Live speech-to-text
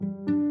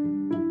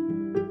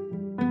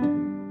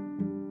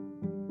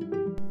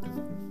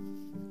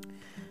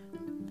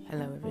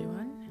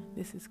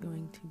This is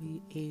going to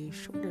be a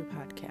shorter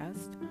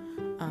podcast,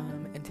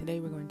 and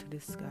today we're going to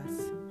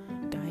discuss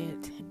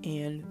diet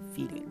and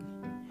feeding.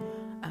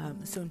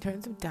 So in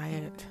terms of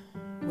diet,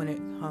 when it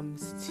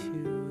comes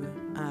to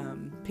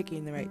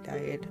picking the right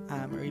diet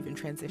or even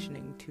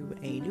transitioning to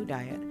a new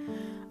diet,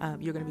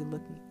 you're going to be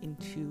looking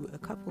into a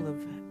couple of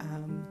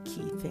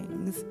key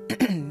things.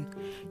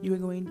 You are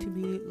going to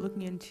be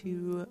looking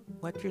into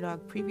what your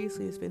dog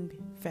previously has been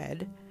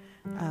fed.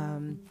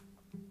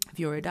 If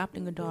you're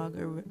adopting a dog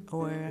or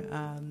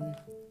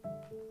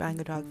buying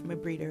a dog from a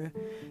breeder,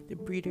 the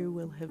breeder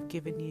will have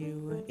given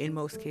you, in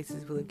most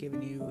cases,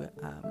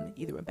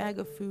 either a bag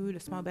of food, a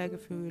small bag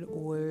of food,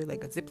 or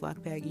like a Ziploc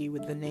baggie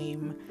with the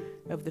name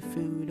of the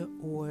food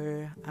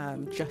or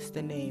just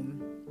the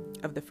name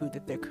of the food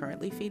that they're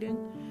currently feeding.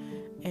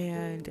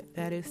 And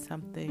that is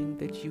something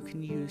that you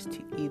can use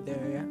to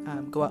either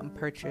go out and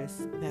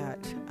purchase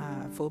that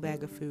full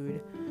bag of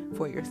food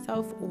for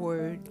yourself,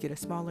 or get a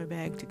smaller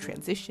bag to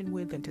transition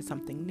with into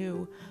something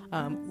new,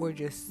 or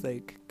just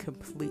like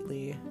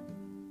completely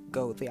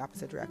go the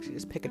opposite direction,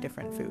 just pick a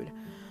different food.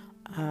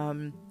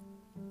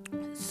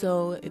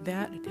 So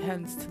that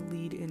tends to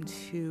lead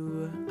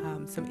into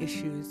some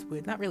issues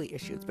with, not really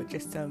issues, but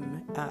just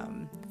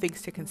some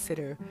things to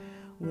consider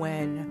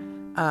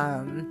when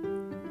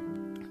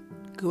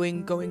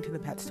going to the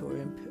pet store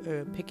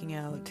and picking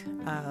out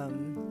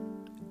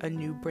a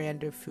new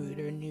brand of food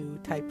or a new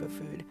type of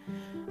food.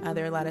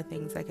 There are a lot of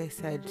things, like I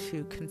said,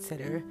 to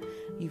consider.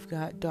 You've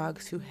got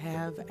dogs who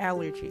have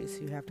allergies.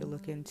 You have to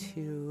look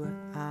into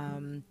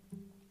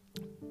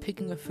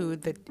picking a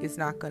food that is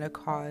not going to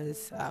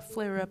cause a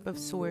flare-up of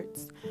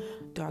sorts.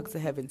 Dogs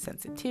that have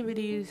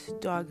insensitivities,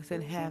 dogs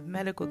that have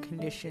medical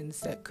conditions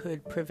that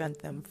could prevent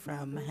them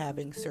from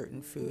having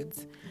certain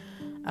foods.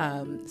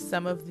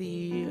 Some of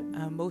the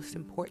most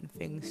important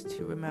things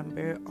to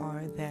remember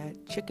are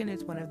that chicken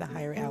is one of the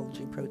higher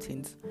allergy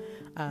proteins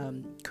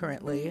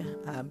currently.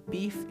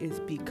 Beef is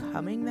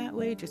becoming that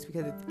way just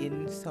because it's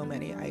in so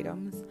many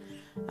items.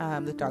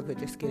 The dogs are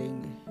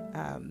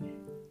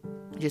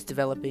just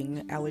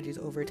developing allergies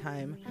over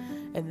time,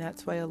 and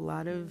that's why a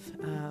lot of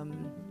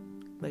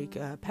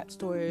pet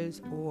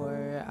stores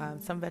or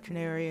some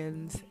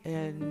veterinarians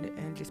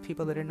and just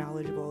people that are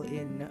knowledgeable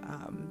in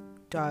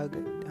dog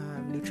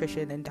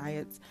nutrition and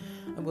diets,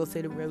 and will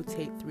say to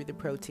rotate through the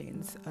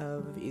proteins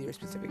of either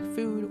specific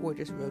food or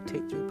just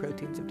rotate through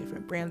proteins of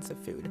different brands of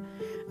food.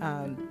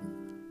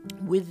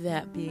 With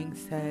that being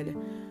said,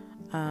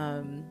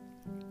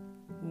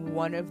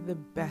 one of the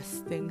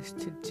best things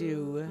to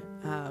do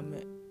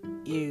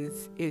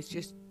is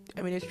just,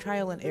 it's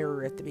trial and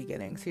error at the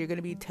beginning. So you're going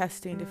to be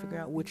testing to figure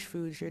out which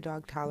foods your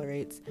dog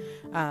tolerates.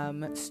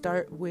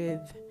 Start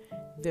with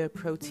the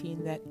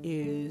protein that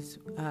is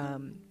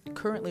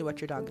currently what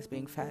your dog is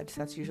being fed.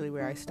 So that's usually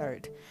where I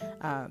start.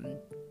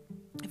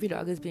 If your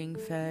dog is being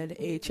fed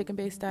a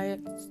chicken-based diet,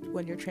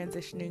 when you're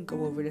transitioning,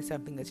 go over to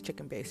something that's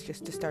chicken-based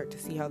just to start to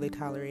see how they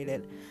tolerate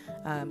it.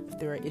 If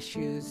there are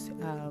issues,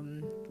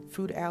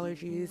 food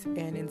allergies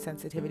and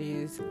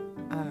insensitivities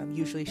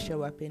usually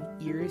show up in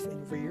ears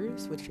and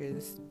rears, which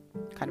is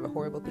kind of a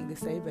horrible thing to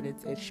say, but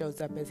it shows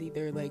up as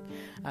either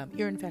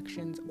ear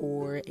infections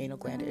or anal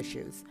gland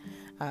issues.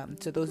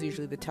 So those are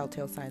usually the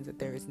telltale signs that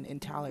there is an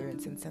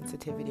intolerance and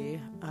sensitivity,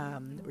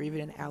 or even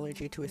an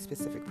allergy to a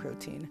specific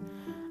protein.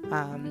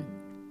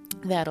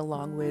 That,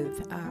 along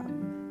with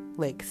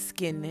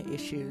skin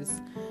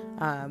issues,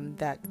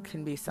 that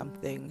can be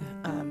something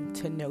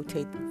to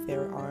notate that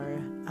there are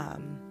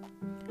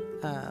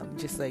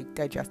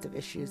digestive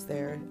issues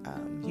there,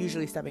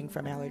 usually stemming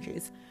from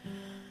allergies.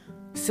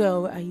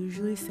 So I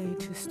usually say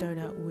to start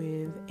out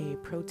with a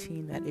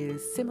protein that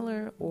is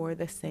similar or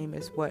the same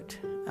as what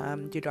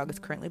your dog is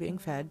currently being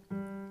fed.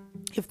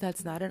 If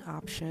that's not an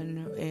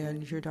option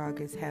and your dog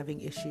is having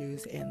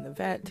issues and the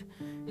vet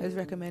has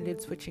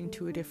recommended switching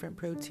to a different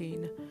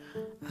protein,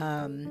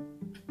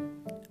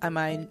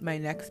 my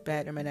next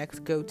bet or my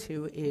next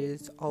go-to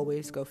is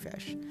always go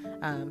fish.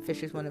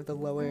 Fish is one of the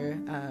lower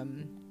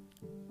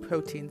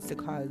proteins to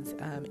cause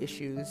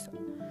issues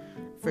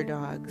for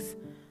dogs,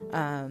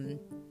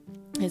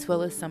 as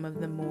well as some of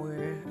the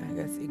more,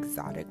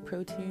 exotic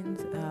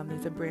proteins.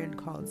 There's a brand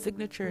called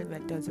Signature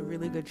that does a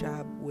really good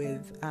job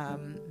with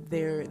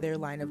their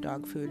line of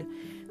dog food.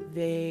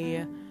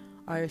 They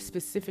are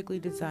specifically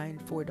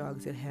designed for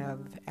dogs that have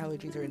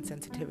allergies or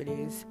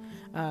insensitivities,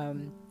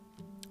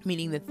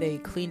 meaning that they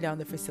clean down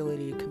the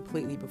facility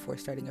completely before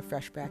starting a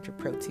fresh batch of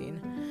protein.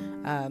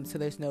 So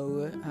there's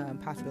no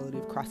possibility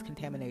of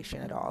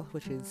cross-contamination at all,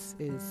 which is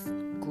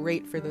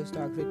great for those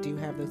dogs that do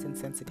have those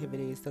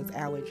insensitivities, those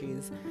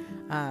allergies,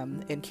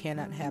 and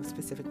cannot have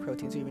specific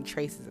proteins or even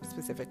traces of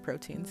specific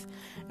proteins.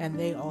 And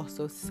they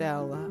also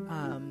sell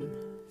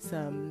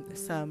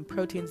some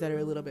proteins that are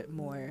a little bit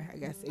more,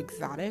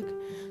 exotic.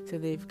 So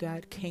they've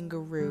got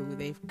kangaroo,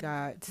 they've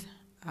got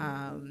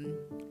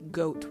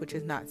goat, which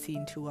is not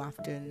seen too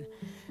often.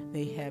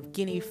 They have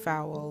guinea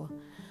fowl.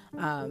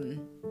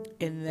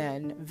 And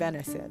then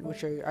venison,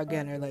 which are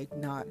like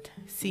not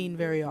seen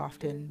very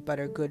often, but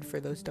are good for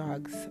those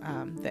dogs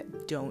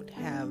that don't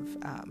have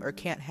or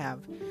can't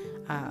have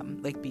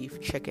like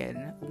beef,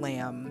 chicken,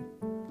 lamb,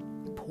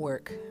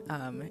 pork,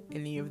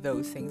 any of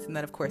those things. And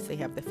then of course they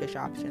have the fish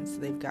options. So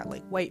they've got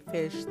like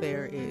whitefish,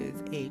 there is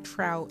there's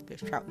trout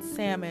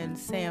and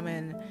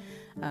salmon,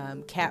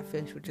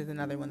 catfish, which is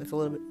another one that's a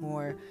little bit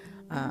more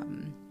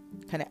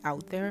kind of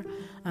out there,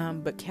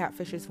 but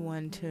catfish is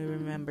one to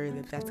remember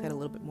that's got a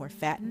little bit more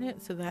fat in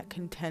it, so that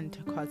can tend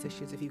to cause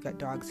issues if you've got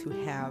dogs who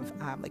have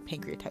like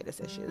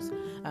pancreatitis issues.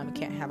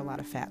 Can't have a lot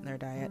of fat in their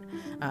diet,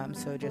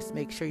 so just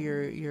make sure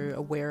you're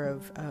aware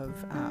of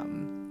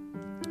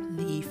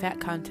the fat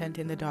content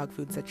in the dog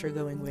foods that you're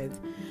going with.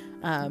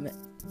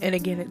 And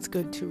again, it's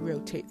good to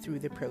rotate through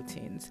the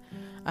proteins.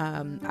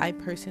 I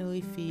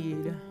personally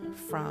feed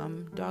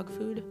From dog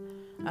food.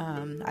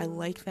 I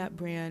like that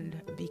brand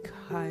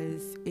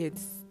because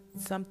it's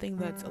something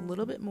that's a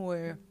little bit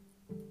more,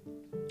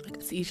 I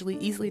guess,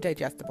 easily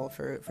digestible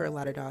for a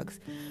lot of dogs.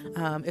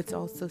 It's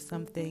also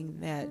something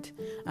that,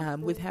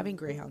 with having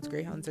greyhounds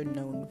are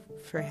known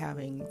for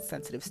having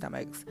sensitive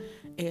stomachs,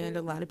 and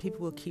a lot of people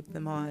will keep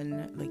them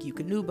on like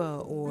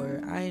Eukanuba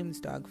or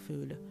Iams dog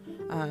food,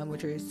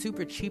 which are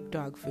super cheap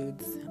dog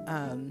foods.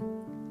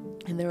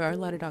 And there are a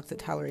lot of dogs that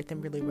tolerate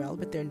them really well,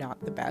 but they're not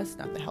the best,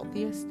 not the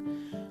healthiest.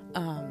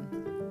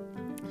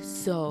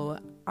 So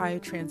I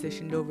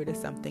transitioned over to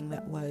something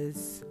that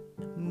was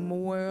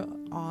more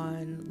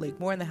on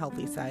the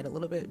healthy side, a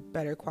little bit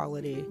better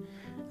quality.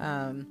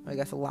 I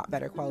guess a lot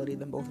better quality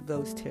than both of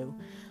those two.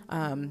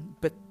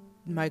 But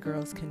my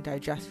girls can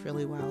digest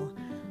really well.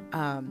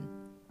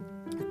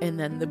 And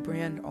then the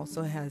brand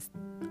also has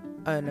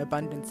an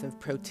abundance of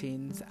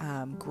proteins,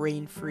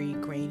 grain-free,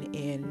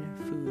 grain-in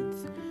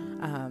foods.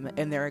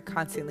 And they're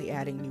constantly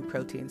adding new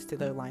proteins to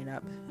their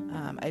lineup.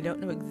 I don't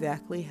know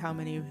exactly how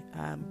many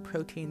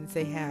proteins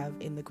they have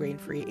in the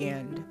grain-free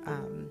and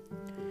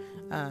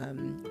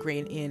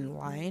grain-in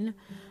line,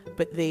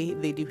 but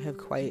they do have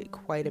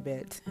quite a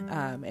bit.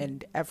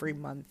 And every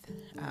month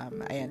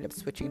I end up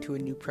switching to a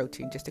new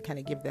protein just to kind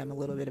of give them a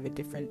little bit of a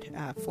different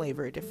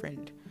flavor,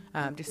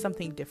 just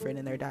something different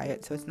in their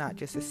diet, so it's not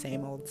just the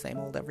same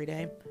old every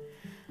day.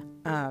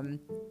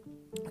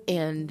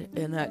 And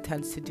that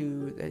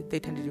they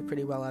tend to do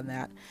pretty well on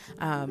that.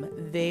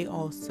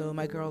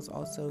 My girls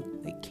also,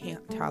 they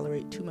can't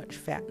tolerate too much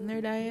fat in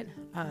their diet.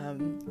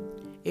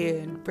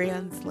 And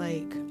brands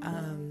like,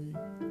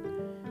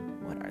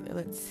 what are they?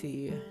 Let's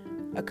see.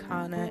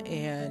 Akana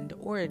and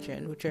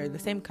Origin, which are the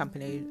same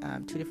company,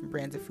 two different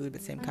brands of food, the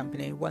same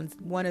company.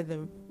 One of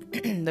the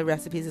the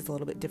recipes is a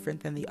little bit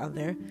different than the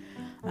other.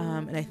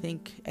 And I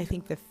think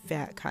the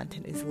fat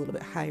content is a little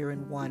bit higher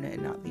in one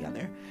and not the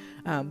other.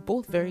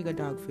 Both very good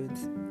dog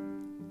foods.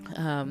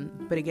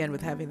 But again,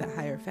 with having that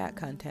higher fat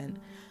content,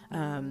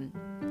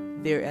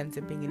 there ends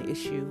up being an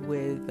issue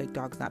with like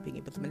dogs not being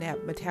able to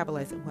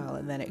metabolize it well,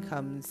 and then it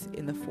comes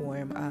in the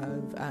form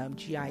of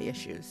GI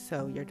issues.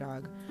 So your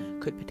dog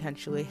could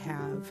potentially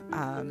have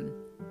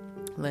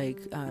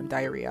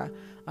diarrhea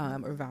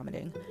or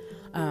vomiting.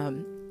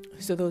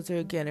 So those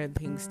are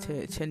things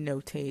to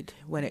notate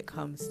when it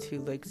comes to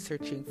like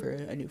searching for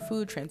a new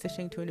food,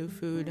 transitioning to a new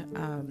food.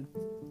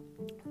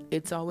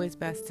 It's always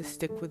best to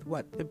stick with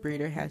what the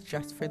breeder has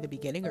just for the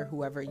beginning, or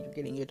whoever you're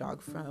getting your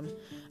dog from,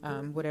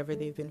 whatever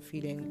they've been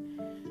feeding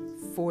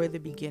for the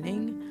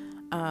beginning,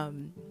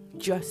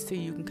 just so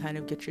you can kind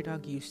of get your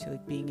dog used to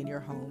like being in your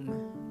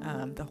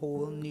home, the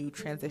whole new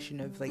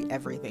transition of like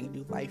everything,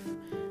 new life,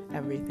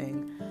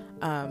 everything.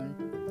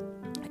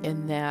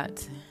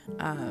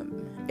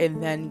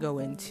 And then go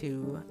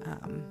into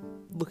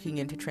looking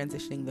into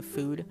transitioning the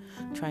food,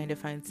 trying to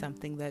find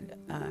something that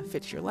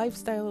fits your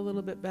lifestyle a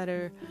little bit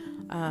better,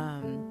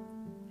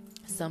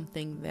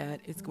 something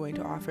that is going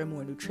to offer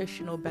more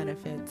nutritional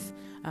benefits,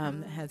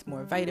 that has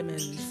more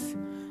vitamins,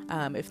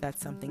 if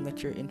that's something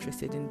that you're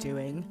interested in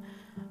doing.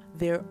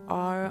 There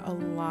are a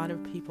lot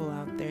of people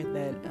out there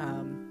that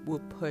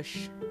will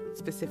push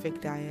specific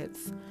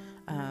diets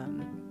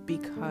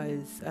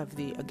because of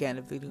the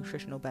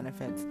nutritional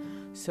benefits.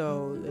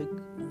 So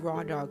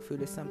raw dog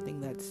food is something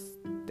that's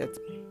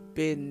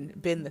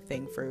been the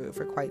thing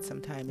for quite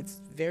some time.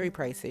 It's very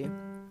pricey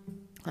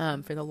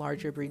for the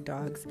larger breed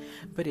dogs,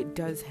 but it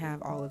does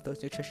have all of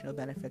those nutritional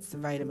benefits, the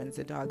vitamins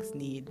the dogs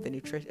need,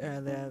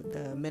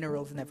 the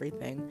minerals and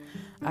everything.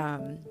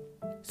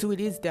 So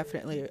it is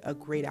definitely a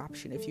great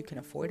option if you can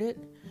afford it.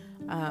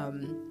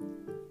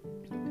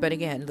 But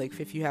again, like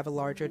if you have a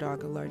large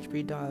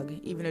breed dog,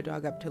 even a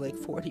dog up to like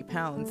 40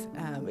 pounds,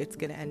 it's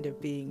going to end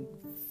up being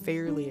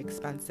fairly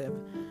expensive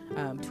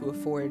to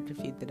afford to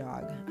feed the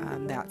dog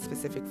that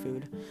specific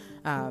food.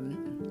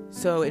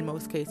 So in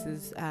most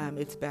cases,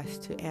 it's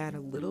best to add a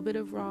little bit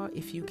of raw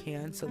if you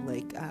can. So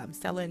like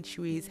Stella and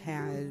Chewy's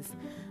has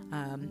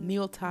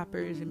meal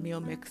toppers and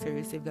meal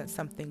mixers. They've got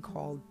something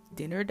called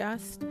Dinner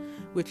Dust,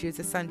 which is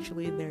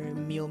essentially their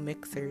meal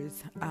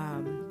mixers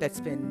that's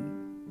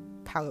been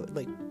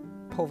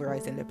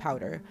pulverized into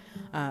powder.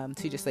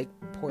 So you just like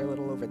pour a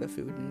little over the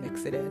food and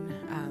mix it in.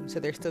 So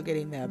they're still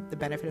getting the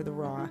benefit of the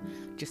raw,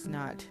 just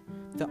not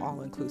the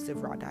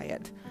all-inclusive raw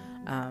diet.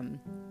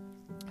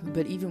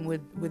 But even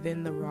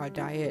within the raw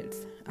diet,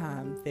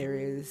 there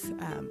is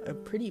a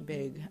pretty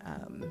big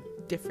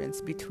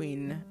difference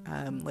between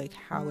like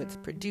how it's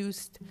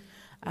produced,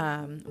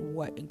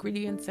 what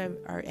ingredients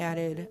are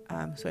added.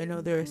 So I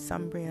know there are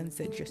some brands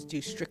that just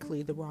do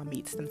strictly the raw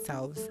meats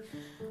themselves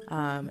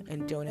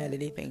and don't add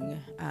anything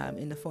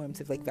in the forms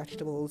of like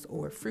vegetables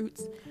or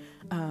fruits.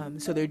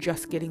 So they're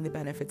just getting the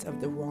benefits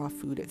of the raw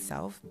food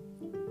itself.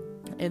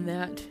 And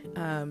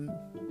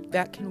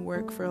that can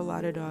work for a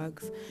lot of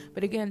dogs.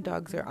 But again,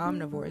 dogs are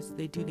omnivores.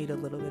 They do need a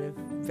little bit of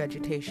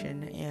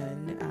vegetation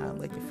and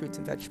like the fruits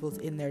and vegetables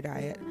in their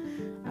diet.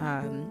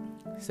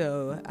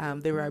 So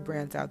there are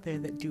brands out there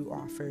that do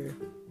offer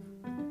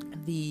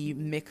the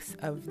mix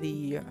of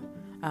the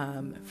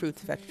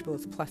fruits,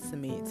 vegetables, plus the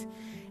meat.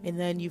 And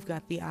then you've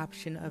got the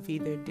option of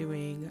either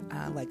doing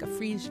like a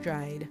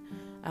freeze-dried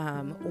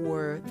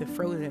or the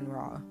frozen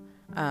raw.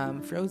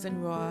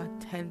 Frozen raw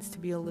tends to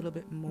be a little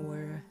bit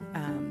more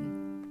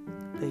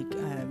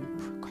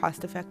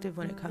cost effective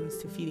when it comes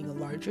to feeding a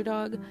larger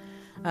dog,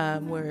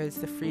 whereas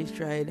the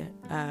freeze-dried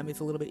is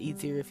a little bit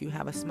easier if you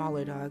have a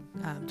smaller dog,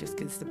 just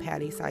because the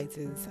patty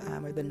sizes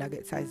or the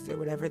nugget sizes or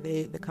whatever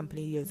the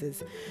company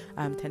uses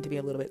tend to be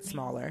a little bit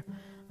smaller.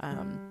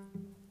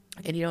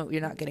 And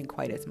you're not getting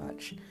quite as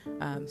much.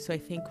 So I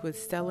think with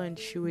Stella and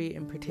Chewy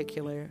in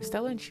particular,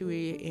 Stella and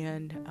Chewy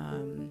and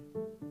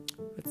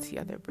what's the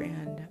other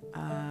brand?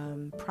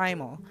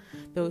 Primal.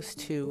 Those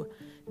two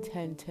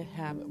tend to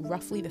have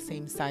roughly the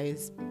same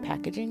size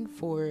packaging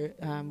for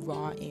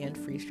raw and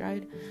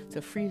freeze-dried.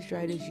 So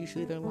freeze-dried is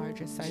usually their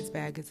largest size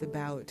bag. It's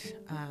about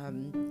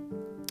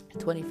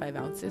 25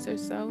 ounces or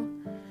so.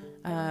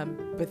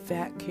 But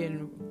that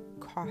can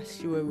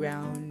cost you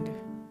around,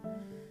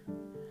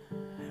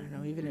 I don't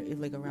know,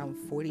 even like around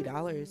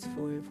 $40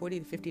 for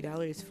 $40 to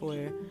 $50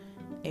 for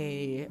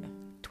a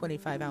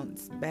 25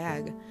 ounce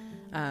bag.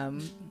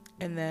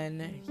 And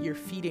then you're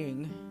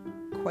feeding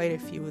quite a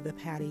few of the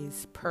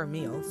patties per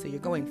meal. So you're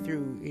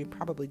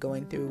probably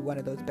going through one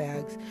of those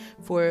bags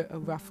for a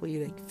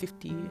roughly like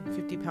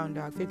 55 pound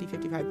dog.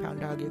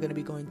 You're going to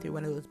be going through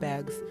one of those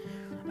bags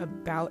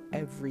about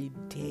every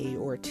day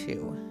or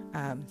two.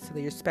 So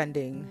that you're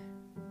spending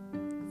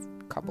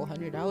a couple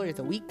 $100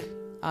 a week,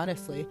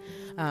 honestly,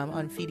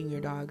 on feeding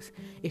your dogs.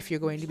 If you're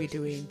going to be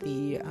doing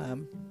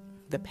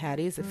the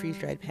patties, the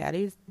freeze-dried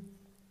patties,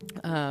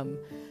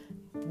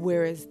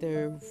 whereas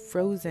they're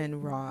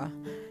frozen raw,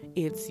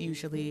 it's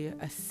usually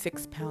a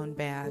 6-pound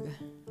bag,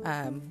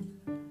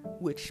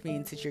 which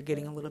means that you're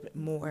getting a little bit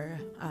more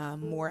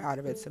out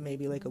of it. So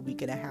maybe like a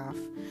week and a half.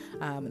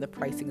 The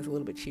pricing is a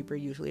little bit cheaper,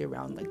 usually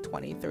around like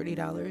 $20,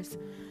 $30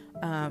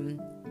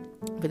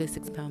 for the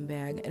 6-pound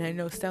bag. And I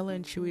know Stella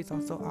and Chewy's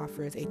also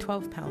offers a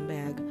 12-pound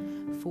bag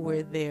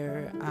for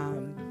their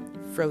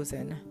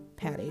frozen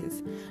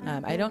patties.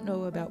 I don't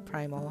know about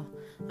Primal.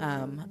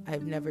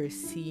 I've never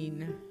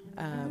seen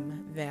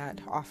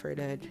that offered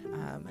at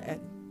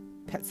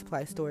pet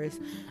supply stores,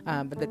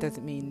 but that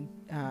doesn't mean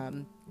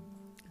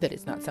that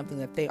it's not something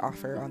that they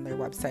offer on their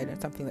website and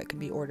something that can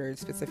be ordered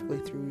specifically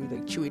through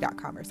like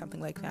Chewy.com or something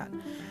like that.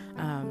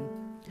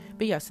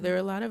 But yeah, so there are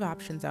a lot of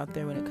options out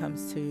there when it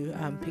comes to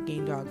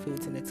picking dog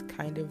foods, and it's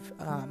kind of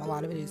a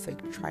lot of it is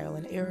like trial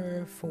and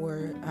error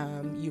for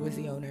you as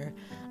the owner.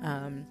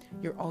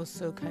 You're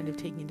also kind of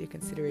taking into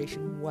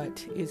consideration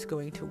what is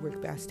going to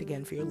work best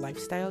again for your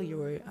lifestyle,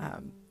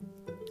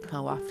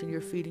 how often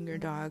you're feeding your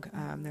dog.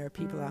 There are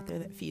people out there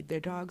that feed their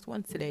dogs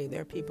once a day.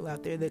 There are people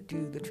out there that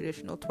do the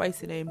traditional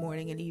twice a day,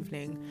 morning and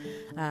evening.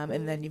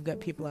 And then you've got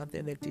people out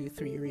there that do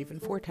 3 or even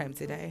 4 times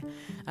a day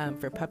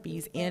for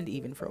puppies and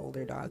even for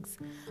older dogs.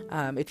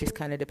 It just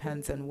kind of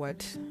depends on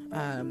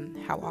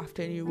how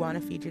often you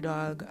want to feed your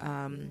dog,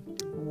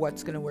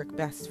 what's going to work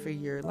best for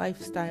your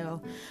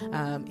lifestyle.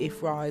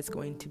 If raw is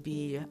going to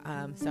be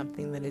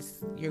something that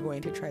you're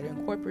going to try to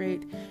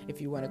incorporate,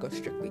 if you want to go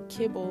strictly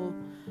kibble,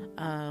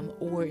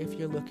 or if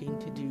you're looking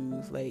to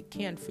do like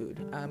canned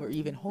food or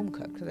even home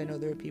cooked, because I know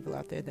there are people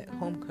out there that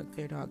home cook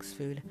their dog's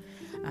food.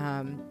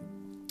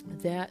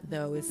 That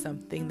though is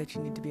something that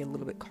you need to be a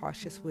little bit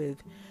cautious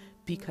with,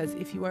 because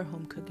if you are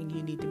home cooking,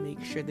 you need to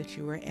make sure that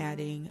you are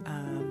adding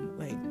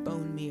like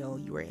bone meal,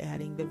 you are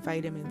adding the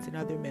vitamins and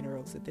other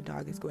minerals that the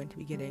dog is going to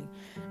be getting,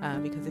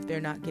 because if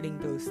they're not getting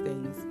those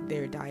things,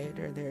 their diet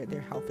or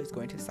their health is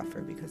going to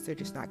suffer, because they're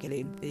just not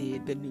getting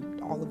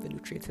all of the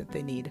nutrients that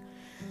they need.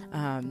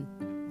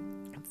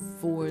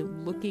 For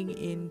looking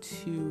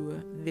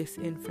into this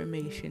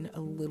information a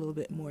little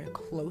bit more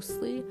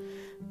closely,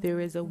 there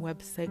is a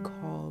website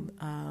called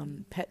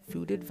Pet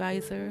Food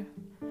Advisor,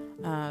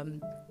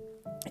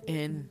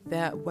 and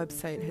that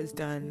website has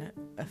done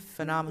a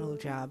phenomenal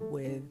job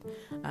with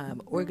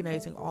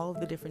organizing all of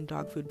the different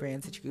dog food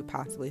brands that you could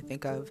possibly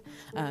think of,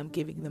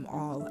 giving them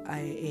all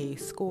a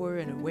score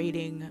and a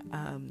rating,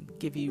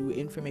 give you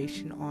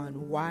information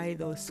on why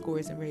those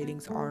scores and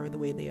ratings are the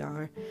way they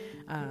are,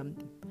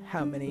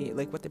 how many,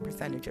 like what the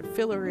percentage of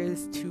filler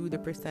is to the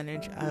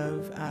percentage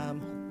of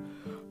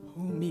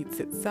whole meats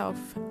itself,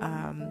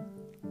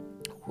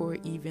 or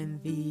even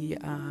the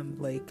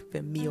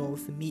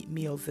meat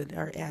meals that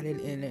are added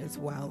in as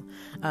well,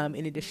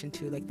 in addition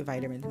to like the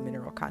vitamin and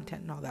mineral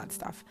content and all that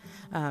stuff.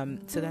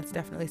 So that's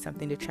definitely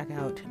something to check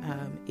out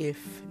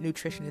if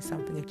nutrition is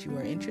something that you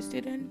are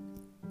interested in.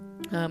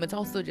 It's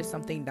also just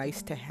something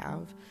nice to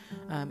have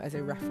as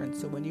a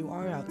reference. So when you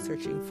are out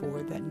searching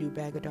for that new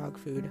bag of dog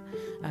food,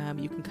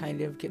 you can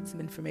kind of get some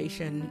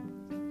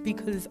information,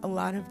 because a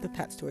lot of the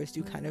pet stores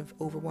do kind of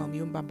overwhelm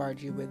you and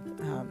bombard you with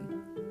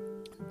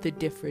the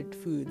different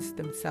foods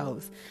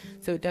themselves.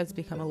 So it does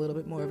become a little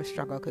bit more of a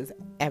struggle, because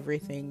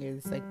everything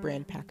is like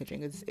brand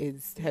packaging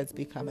has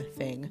become a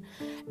thing,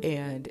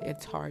 and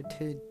it's hard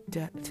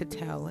to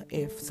tell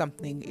if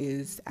something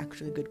is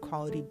actually good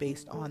quality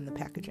based on the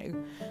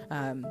packaging.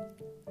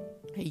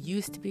 It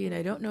used to be, and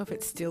I don't know if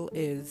it still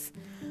is.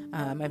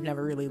 I've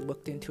never really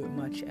looked into it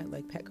much at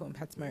like Petco and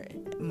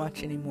PetSmart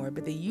much anymore,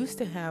 but they used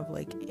to have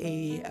like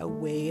a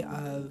way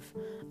of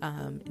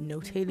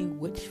notating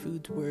which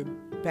foods were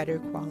better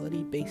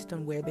quality based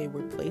on where they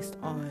were placed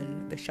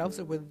on the shelves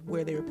or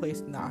where they were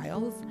placed in the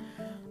aisles.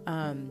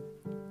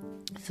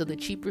 So the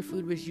cheaper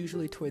food was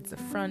usually towards the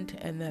front,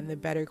 and then the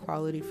better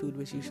quality food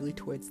was usually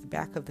towards the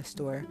back of the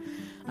store.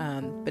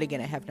 But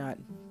again, I have not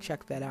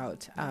checked that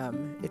out.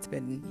 It's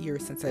been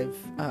years since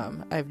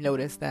I've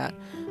noticed that.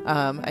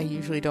 I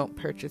usually don't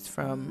purchase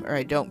from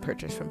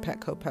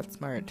Petco,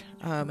 PetSmart.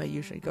 I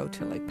usually go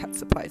to like Pet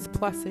Supplies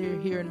Plus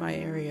here in my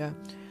area.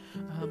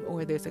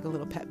 Or there's like a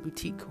little pet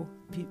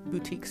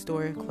boutique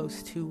store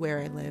close to where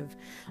I live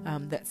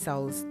that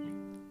sells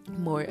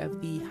more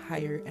of the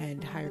higher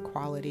end, higher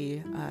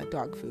quality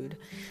dog food.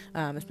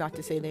 It's not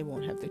to say they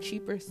won't have the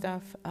cheaper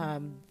stuff.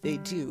 They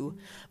do,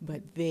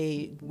 but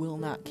they will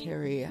not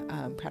carry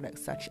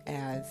products such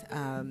as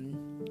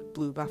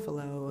Blue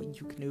Buffalo,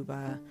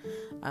 Eukanuba,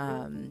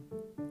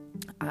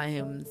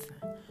 Iams,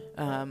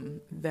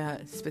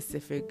 those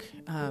specific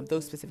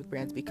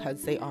brands,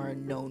 because they are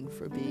known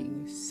for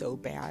being so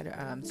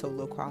bad, so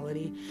low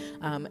quality,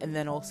 and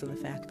then also the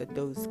fact that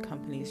those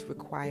companies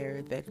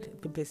require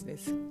that the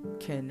business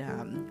can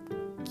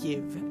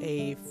give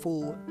a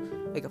full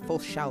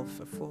shelf,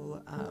 a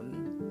full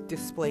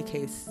display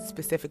case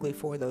specifically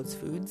for those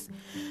foods,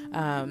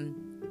 and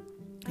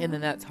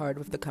then that's hard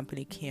if the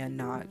company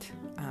cannot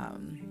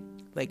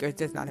or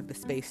does not have the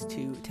space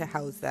to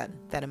house that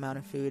amount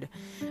of food.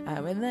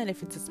 And then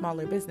if it's a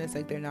smaller business,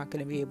 like they're not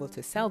going to be able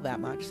to sell that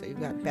much. So you've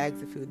got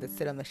bags of food that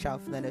sit on the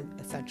shelf and then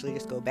essentially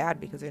just go bad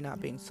because they're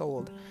not being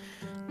sold.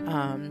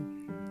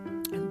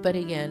 But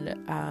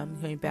again,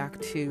 going back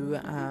to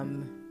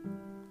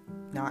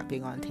not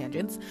being on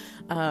tangents,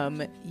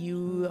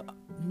 you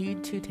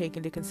need to take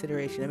into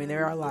consideration,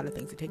 there are a lot of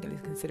things to take into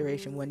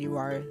consideration when you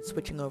are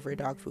switching over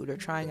dog food or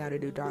trying out a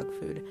new dog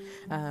food.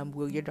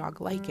 Will your dog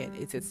like it?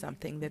 Is it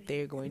something that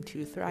they're going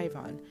to thrive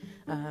on?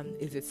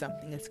 Is it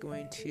something that's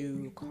going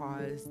to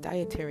cause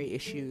dietary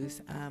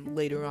issues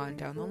later on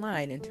down the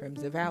line in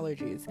terms of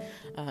allergies?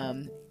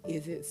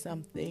 Is it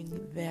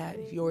something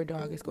that your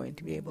dog is going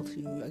to be able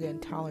to, again,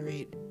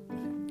 tolerate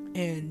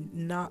and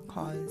not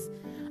cause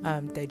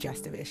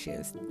digestive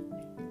issues?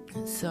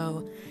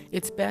 So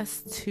it's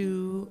best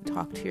to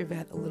talk to your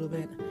vet a little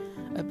bit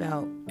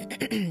about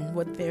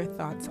what their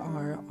thoughts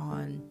are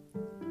on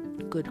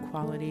good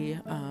quality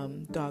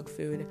dog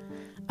food.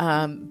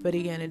 But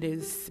again, it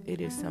is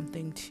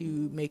something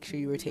to make sure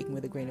you are taking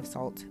with a grain of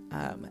salt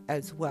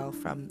as well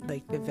from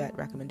like the vet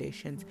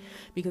recommendations,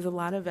 because a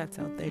lot of vets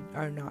out there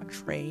are not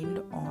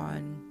trained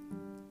on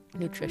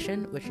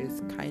nutrition, which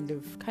is kind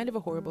of a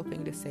horrible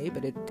thing to say,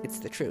 but it's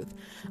the truth.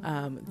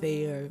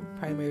 They are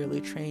primarily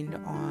trained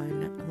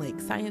on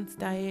like Science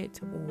Diet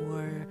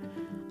or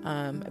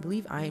I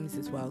believe Iams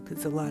as well,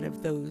 because a lot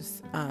of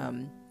those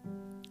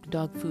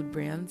dog food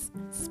brands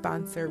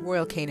sponsor,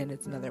 Royal Canin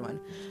is another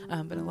one,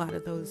 but a lot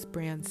of those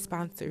brands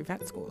sponsor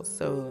vet schools,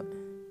 so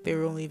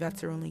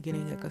vets are only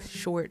getting like a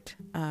short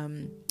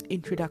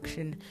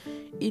introduction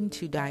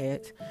into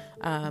diet,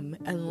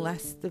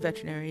 unless the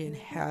veterinarian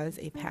has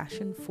a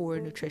passion for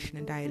nutrition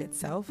and diet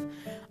itself.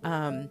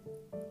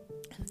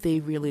 They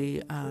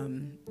really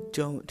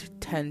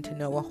don't tend to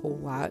know a whole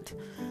lot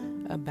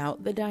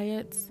about the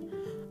diets.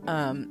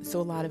 So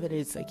a lot of it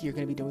is like you're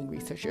going to be doing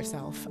research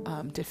yourself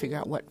to figure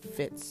out what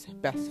fits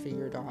best for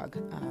your dog,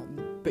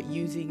 but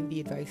using the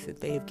advice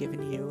that they have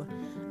given you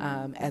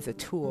as a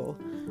tool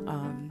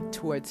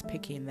towards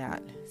picking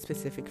that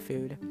specific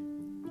food.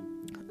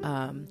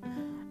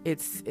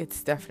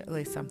 It's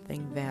definitely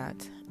something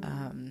that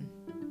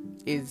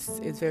is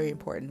very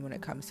important when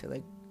it comes to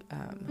like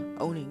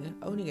owning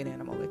an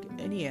animal, like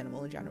any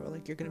animal in general.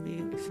 Like you're going to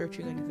be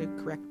searching into the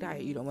correct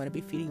diet. You don't want to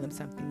be feeding them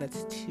something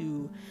that's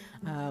too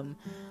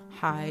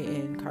high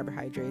in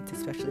carbohydrates,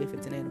 especially if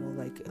it's an animal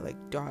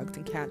like dogs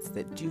and cats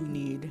that do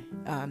need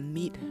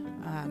meat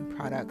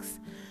products.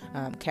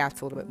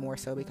 Cats a little bit more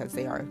so because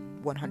they are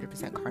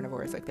 100%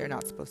 carnivores. Like they're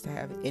not supposed to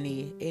have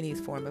any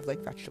form of like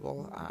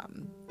vegetable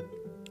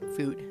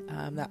fruit,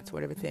 that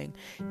sort of a thing.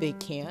 They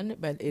can,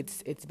 but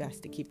it's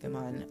best to keep them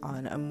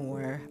on a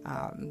more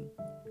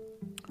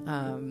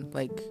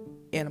like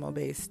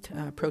animal-based,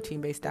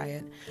 protein-based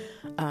diet,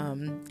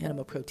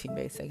 animal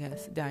protein-based, I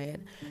guess,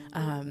 diet.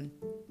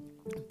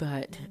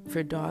 But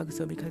for dogs,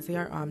 so because they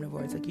are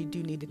omnivores, like you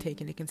do need to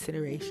take into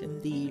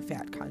consideration the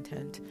fat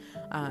content.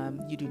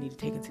 You do need to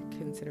take into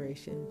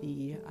consideration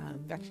the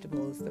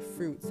vegetables, the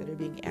fruits that are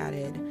being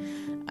added.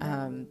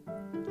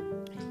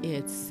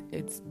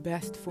 It's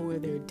best for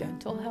their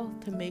dental health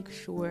to make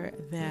sure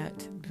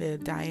that the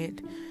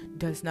diet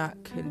does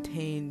not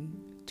contain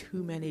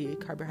too many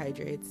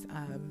carbohydrates,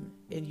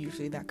 and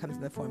usually that comes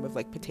in the form of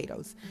like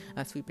potatoes,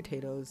 sweet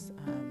potatoes,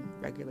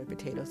 regular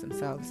potatoes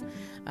themselves,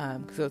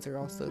 because those are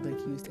also like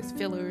used as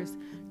fillers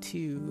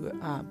to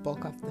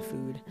bulk up the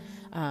food,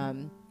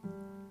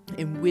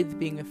 and with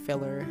being a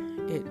filler,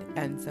 it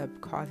ends up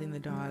causing the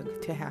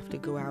dog to have to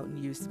go out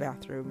and use the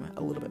bathroom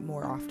a little bit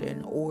more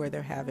often, or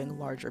they're having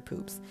larger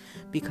poops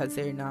because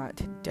they're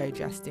not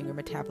digesting or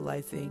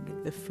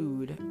metabolizing the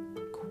food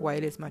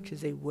quite as much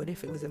as they would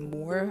if it was a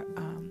more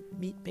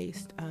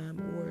meat-based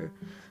or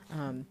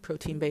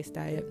protein-based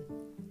diet.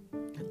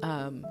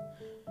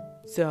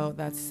 So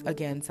that's,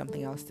 again,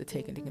 something else to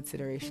take into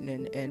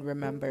consideration, and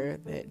remember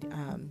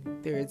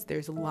that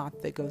there's a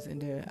lot that goes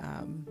into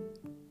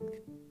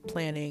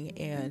planning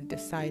and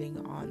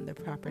deciding on the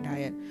proper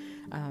diet,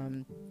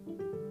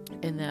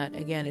 and that,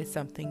 again, is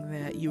something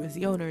that you as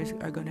the owners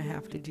are going to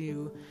have to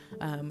do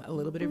a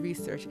little bit of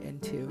research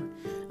into.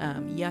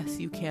 Yes,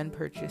 you can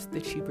purchase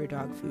the cheaper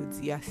dog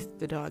foods. Yes,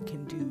 the dog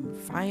can do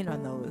fine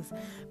on those,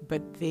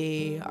 but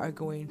they are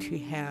going to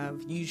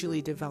have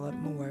usually develop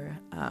more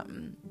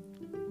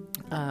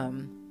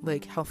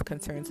like health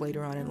concerns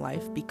later on in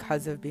life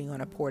because of being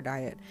on a poor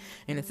diet.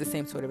 And it's the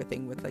same sort of a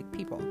thing with like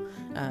people.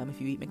 If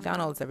you eat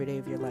McDonald's every day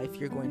of your life,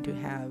 you're going to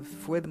have,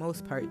 for the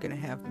most part, you're going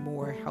to have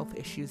more health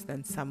issues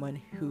than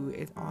someone who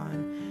is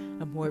on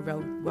a more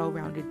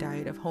well-rounded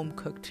diet of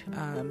home-cooked,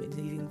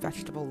 eating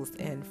vegetables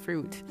and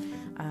fruit,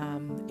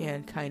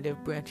 and kind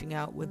of branching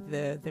out with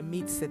the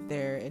meats that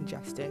they're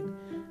ingesting,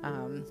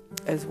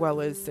 as well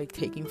as like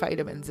taking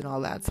vitamins and all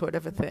that sort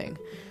of a thing.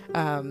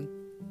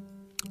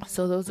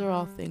 So those are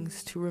all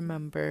things to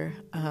remember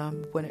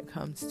when it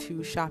comes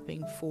to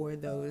shopping for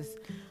those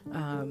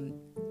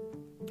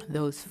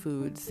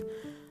foods,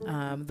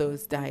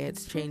 those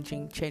diets,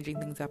 changing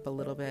things up a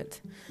little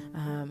bit.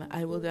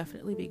 I will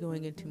definitely be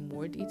going into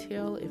more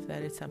detail if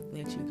that is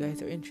something that you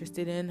guys are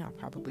interested in. I'll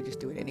probably just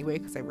do it anyway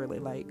because I really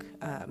like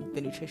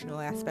the nutritional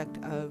aspect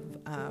of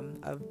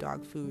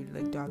dog food,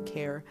 like dog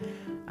care.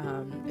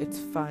 It's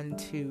fun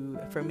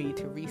for me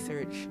to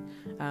research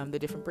the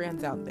different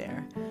brands out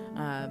there,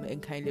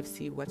 and kind of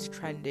see what's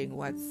trending,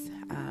 what's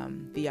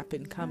the up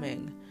and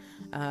coming,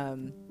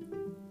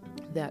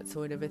 that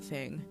sort of a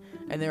thing.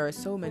 And there are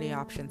so many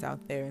options out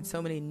there and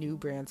so many new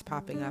brands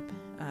popping up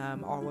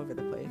all over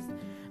the place.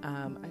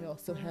 I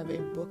also have a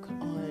book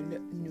on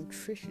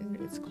nutrition.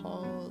 It's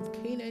called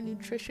Canine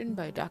Nutrition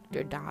by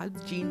Dr.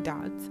 Gene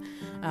Dodds,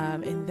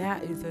 and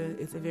that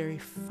is a very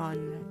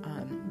fun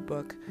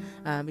book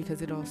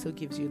because it also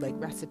gives you like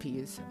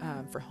recipes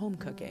for home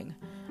cooking.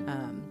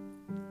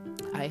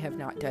 I have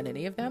not done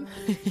any of them,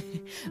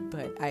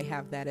 but I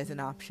have that as an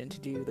option to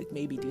do, like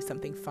maybe do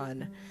something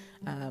fun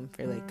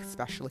for like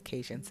special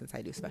occasions, since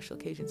I do special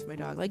occasions for my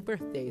dog, like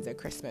birthdays or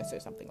Christmas or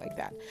something like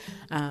that.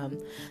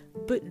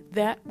 But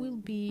that will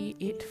be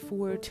it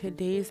for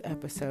today's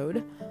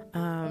episode.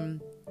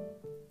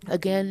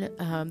 Again,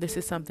 this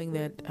is something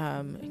that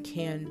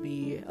can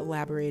be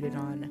elaborated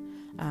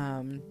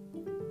on.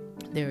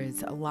 There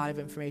is a lot of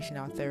information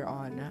out there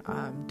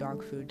on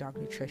dog food, dog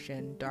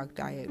nutrition, dog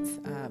diets,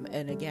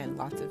 and again,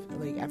 lots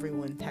of, like,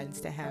 everyone tends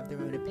to have their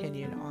own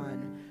opinion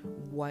on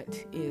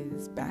what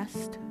is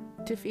best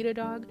to feed a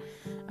dog,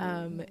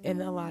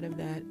 and a lot of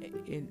that,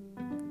 it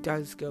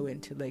does go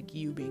into, like,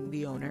 you being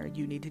the owner.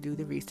 You need to do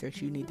the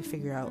research. You need to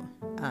figure out,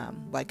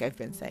 like I've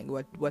been saying,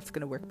 what's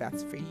going to work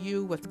best for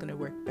you, what's going to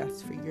work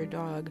best for your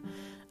dog,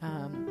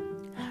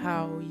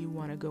 how you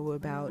want to go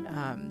about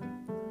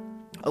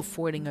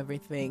affording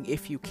everything,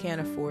 if you can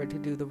afford to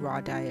do the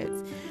raw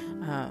diets,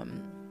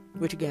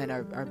 which again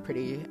are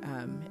pretty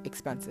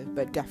expensive,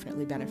 but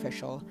definitely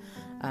beneficial.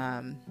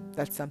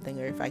 That's something,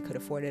 or if I could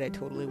afford it, I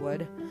totally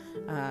would.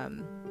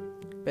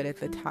 But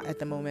at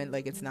the moment,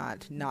 like, it's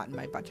not in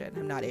my budget.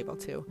 I'm not able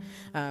to.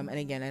 And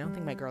again, I don't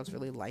think my girls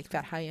really like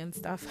that high-end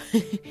stuff,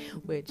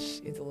 which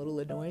is a little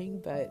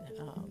annoying, but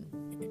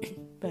it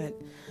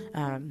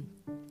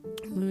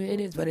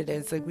is what it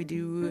is. Like, we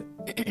do,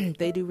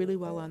 they do really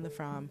well on the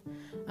farm.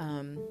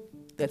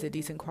 That's a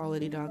decent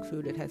quality dog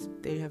food.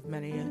 They have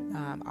many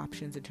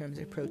options in terms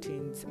of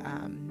proteins,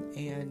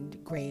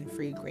 and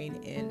grain-free,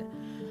 grain-in.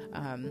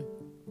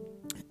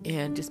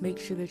 And just make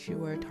sure that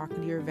you are talking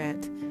to your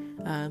vet,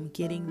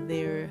 getting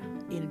their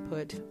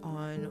input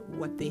on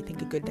what they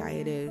think a good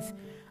diet is,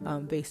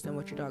 based on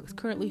what your dog is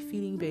currently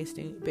feeding,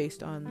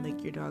 based on,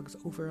 like, your dog's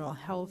overall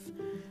health.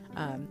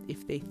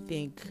 If they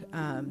think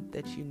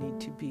that you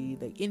need to be,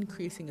 like,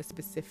 increasing a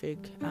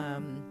specific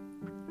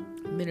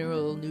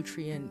mineral,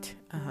 nutrient,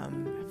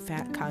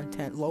 fat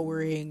content,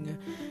 lowering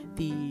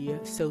the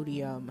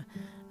sodium,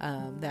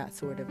 that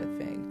sort of a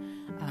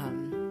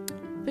thing.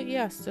 But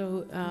yeah,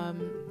 so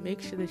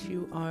make sure that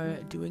you are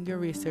doing your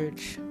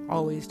research,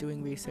 always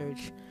doing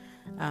research,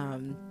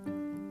 and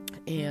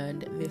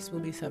this will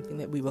be something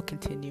that we will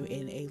continue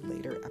in a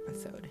later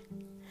episode.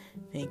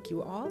 Thank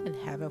you all, and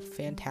have a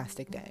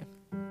fantastic day.